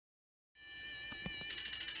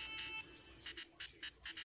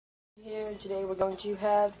Today we're going to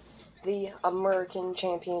have the American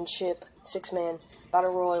Championship 6-man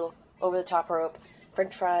Battle Royal over the top rope.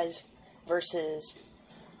 French Fries versus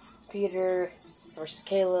Peter versus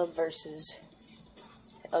Caleb versus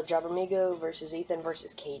El Jabramigo versus Ethan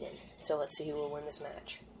versus Caden. So let's see who will win this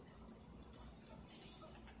match.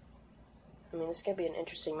 I mean, this is going to be an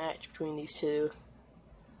interesting match between these two,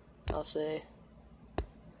 I'll say.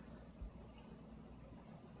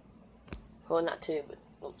 Well, not two, but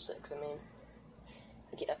well, 6, I mean.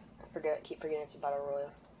 I keep forgetting it's a Battle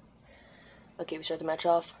Royal. Okay, we start the match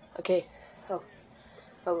off. Okay.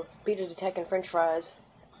 Oh, Peter's attacking French Fries.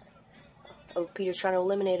 Oh, Peter's trying to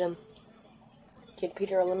eliminate him. Can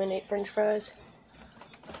Peter eliminate French Fries?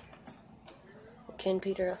 Can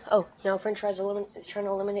Peter... Oh, now French Fries is trying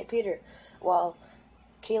to eliminate Peter, while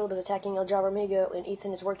Caleb is attacking El Jabramigo, and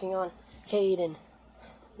Ethan is working on Caden.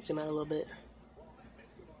 Zoom out a little bit.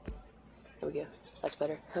 There we go. That's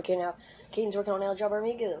better. Okay, now Caden's working on El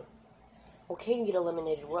Jabramigo. Will Caden get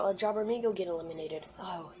eliminated? Will El Jabramigo get eliminated?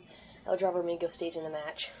 Oh, El Jabramigo stays in the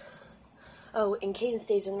match. Oh, and Caden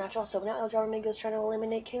stays in the match also. Now El Jabramigo's trying to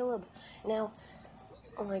eliminate Caleb. Now,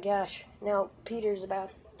 oh my gosh. Now Peter's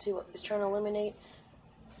is trying to eliminate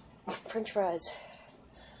French Fries.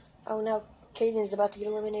 Oh, now Caden's about to get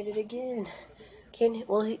eliminated again.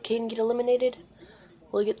 Will Caden get eliminated?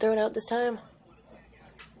 Will he get thrown out this time?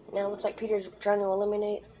 Now it looks like Peter's trying to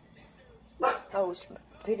eliminate. Oh,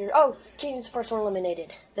 Peter. Oh, Caden's the first one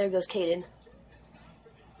eliminated. There goes Caden.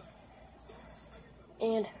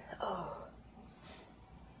 And,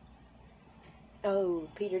 oh,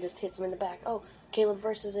 Peter just hits him in the back. Oh, Caleb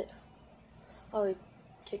versus it. Oh, he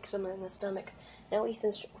kicks him in the stomach. Now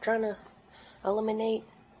Ethan's trying to eliminate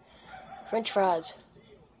French Fries.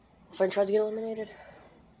 Will French Fries get eliminated?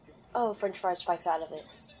 Oh, French Fries fights out of it.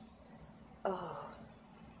 Oh.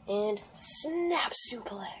 And snap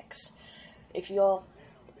suplex. If y'all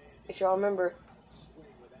remember,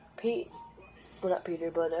 not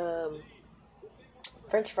Peter, but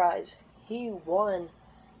French Fries, he won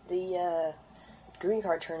the green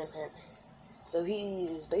card tournament. So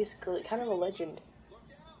he's basically kind of a legend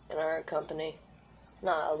in our company.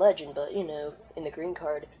 Not a legend, but you know, in the green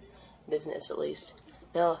card business at least.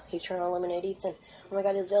 Now he's trying to eliminate Ethan. Oh my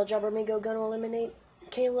God, is El Jabramigo gonna eliminate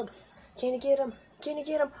Caleb? Can he get him? Can he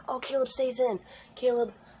get him? Oh, Caleb stays in.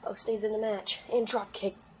 Caleb, stays in the match. And drop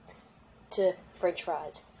kick to French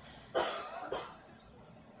Fries.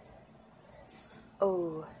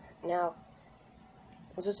 Oh, now,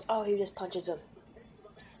 what's this? Oh, he just punches him.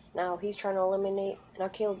 Now he's trying to eliminate, now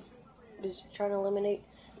Caleb is trying to eliminate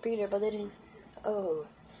Peter, but they didn't. Oh,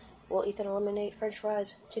 will Ethan eliminate French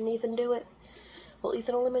Fries? Can Ethan do it? Will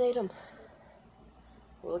Ethan eliminate him?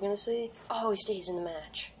 We're gonna see. Oh, he stays in the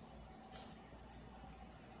match.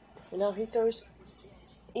 And now he throws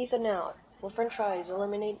Ethan out. Will French Fries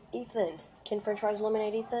eliminate Ethan? Can French Fries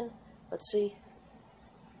eliminate Ethan? Let's see.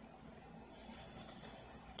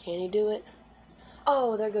 Can he do it?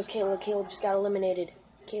 Oh, there goes Caleb. Caleb just got eliminated.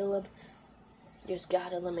 Caleb just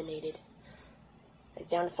got eliminated. He's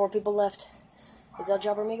down to 4 people left. Is El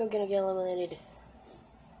Jabramigo gonna get eliminated?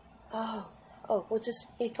 Oh, what's this?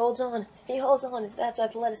 He holds on. He holds on. That's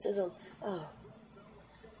athleticism. Oh.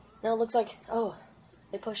 Now it looks like,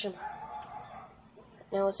 they push him.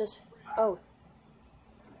 Now what's this? Oh.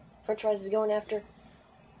 French Fries is going after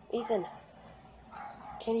Ethan.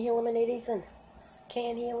 Can he eliminate Ethan?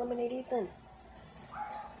 Can he eliminate Ethan?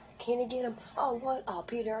 Can he get him? Oh, what? Oh,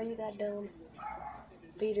 Peter, are you that dumb?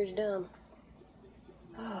 Peter's dumb.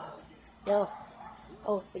 Oh. No.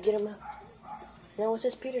 Oh, they get him out. Now what's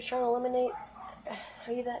this? Peter's trying to eliminate.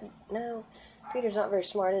 Are you that? No. Peter's not very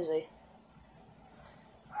smart, is he?